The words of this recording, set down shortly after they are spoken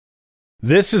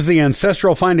This is the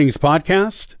Ancestral Findings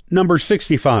Podcast, number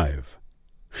 65.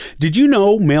 Did you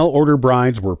know mail-order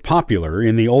brides were popular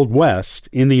in the Old West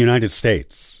in the United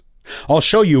States? I'll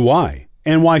show you why,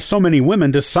 and why so many women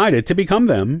decided to become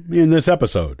them in this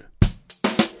episode.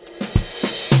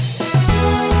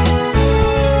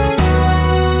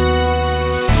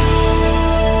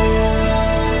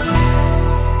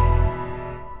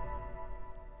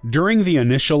 During the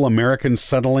initial American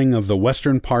settling of the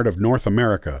western part of North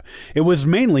America, it was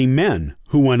mainly men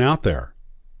who went out there.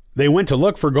 They went to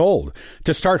look for gold,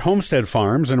 to start homestead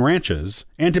farms and ranches,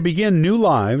 and to begin new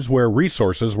lives where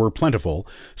resources were plentiful,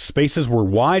 spaces were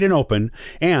wide and open,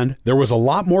 and there was a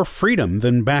lot more freedom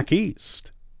than back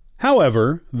east.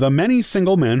 However, the many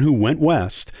single men who went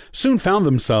west soon found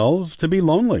themselves to be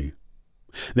lonely.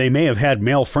 They may have had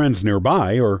male friends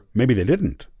nearby, or maybe they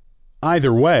didn't.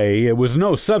 Either way, it was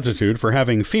no substitute for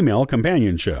having female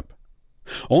companionship.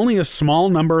 Only a small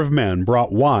number of men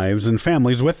brought wives and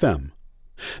families with them.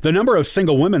 The number of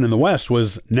single women in the West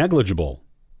was negligible.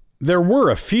 There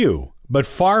were a few, but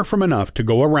far from enough to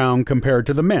go around compared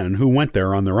to the men who went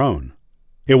there on their own.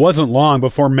 It wasn't long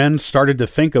before men started to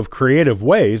think of creative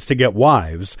ways to get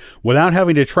wives without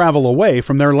having to travel away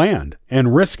from their land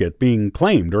and risk it being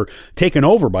claimed or taken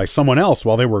over by someone else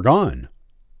while they were gone.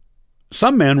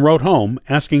 Some men wrote home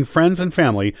asking friends and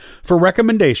family for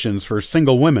recommendations for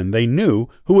single women they knew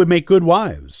who would make good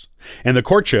wives, and the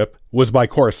courtship was by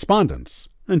correspondence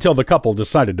until the couple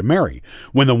decided to marry,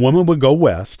 when the woman would go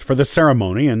west for the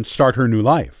ceremony and start her new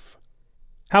life.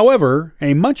 However,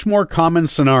 a much more common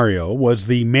scenario was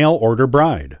the mail-order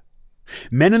bride.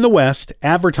 Men in the West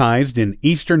advertised in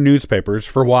Eastern newspapers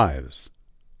for wives.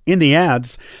 In the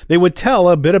ads, they would tell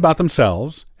a bit about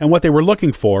themselves and what they were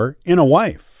looking for in a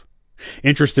wife.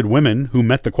 Interested women who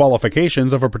met the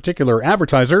qualifications of a particular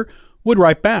advertiser would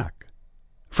write back.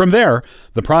 From there,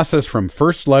 the process from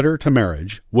first letter to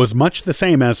marriage was much the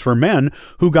same as for men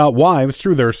who got wives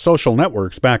through their social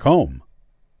networks back home.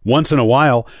 Once in a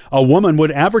while, a woman would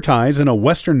advertise in a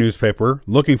Western newspaper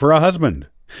looking for a husband,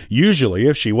 usually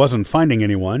if she wasn't finding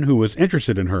anyone who was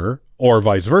interested in her, or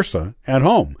vice versa, at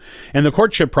home, and the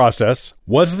courtship process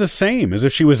was the same as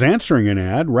if she was answering an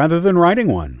ad rather than writing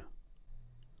one.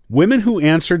 Women who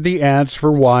answered the ads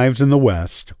for wives in the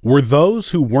West were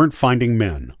those who weren't finding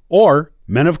men, or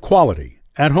men of quality,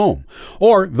 at home,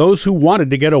 or those who wanted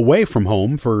to get away from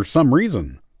home for some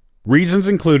reason. Reasons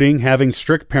including having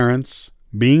strict parents,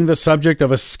 being the subject of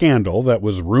a scandal that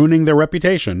was ruining their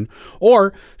reputation,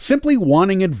 or simply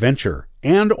wanting adventure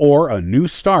and or a new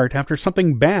start after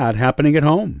something bad happening at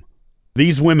home.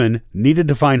 These women needed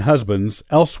to find husbands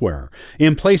elsewhere,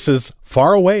 in places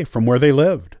far away from where they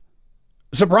lived.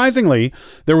 Surprisingly,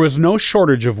 there was no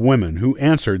shortage of women who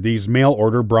answered these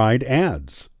mail-order bride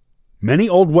ads. Many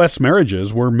Old West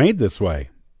marriages were made this way.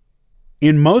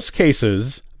 In most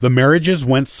cases, the marriages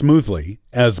went smoothly,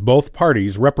 as both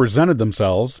parties represented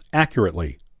themselves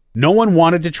accurately. No one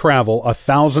wanted to travel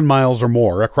 1,000 miles or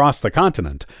more across the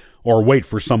continent, or wait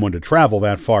for someone to travel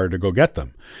that far to go get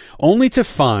them, only to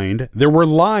find there were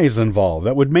lies involved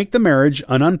that would make the marriage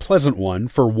an unpleasant one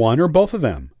for one or both of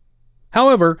them.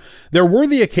 However, there were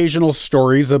the occasional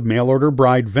stories of mail-order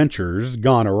bride ventures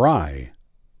gone awry.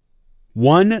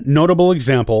 One notable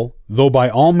example, though by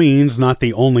all means not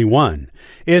the only one,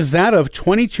 is that of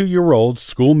 22-year-old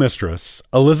schoolmistress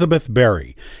Elizabeth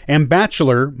Berry and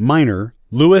bachelor miner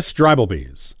Louis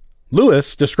Dreibelbees.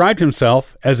 Louis described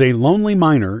himself as a lonely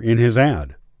miner in his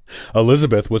ad.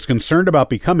 Elizabeth was concerned about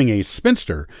becoming a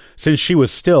spinster since she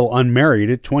was still unmarried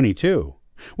at 22.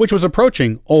 Which was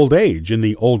approaching old age in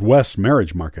the Old West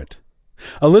marriage market.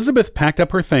 Elizabeth packed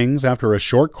up her things after a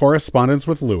short correspondence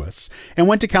with Louis and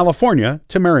went to California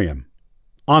to marry him.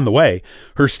 On the way,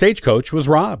 her stagecoach was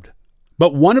robbed,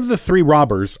 but one of the 3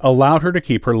 robbers allowed her to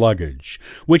keep her luggage,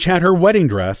 which had her wedding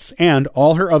dress and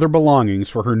all her other belongings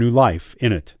for her new life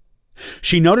in it.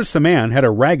 She noticed the man had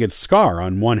a ragged scar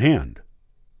on one hand.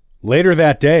 Later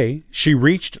that day, she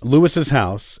reached Louis's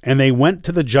house, and they went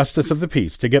to the Justice of the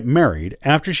Peace to get married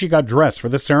after she got dressed for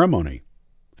the ceremony.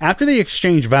 After they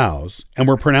exchanged vows and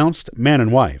were pronounced man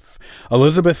and wife,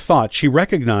 Elizabeth thought she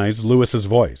recognized Louis's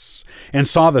voice and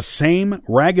saw the same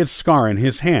ragged scar in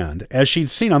his hand as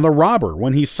she'd seen on the robber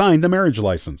when he signed the marriage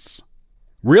license.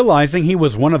 Realizing he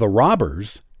was one of the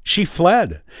robbers, she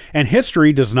fled, and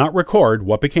history does not record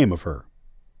what became of her.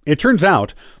 It turns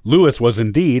out Louis was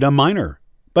indeed a miner,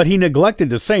 but he neglected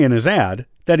to say in his ad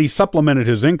that he supplemented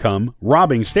his income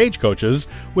robbing stagecoaches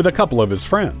with a couple of his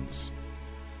friends.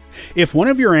 If one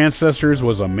of your ancestors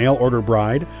was a mail-order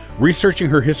bride, researching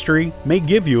her history may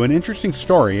give you an interesting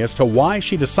story as to why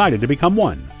she decided to become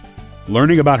one.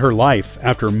 Learning about her life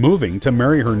after moving to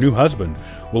marry her new husband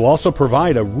will also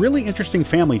provide a really interesting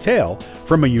family tale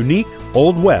from a unique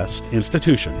Old West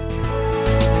institution.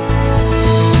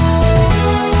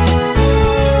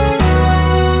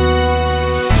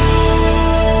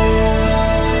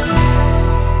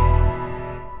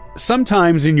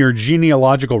 Sometimes in your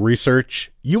genealogical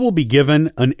research, you will be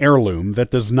given an heirloom that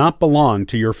does not belong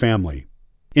to your family.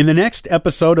 In the next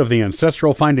episode of the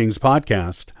Ancestral Findings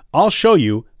podcast, I'll show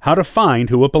you how to find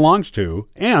who it belongs to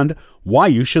and why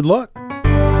you should look.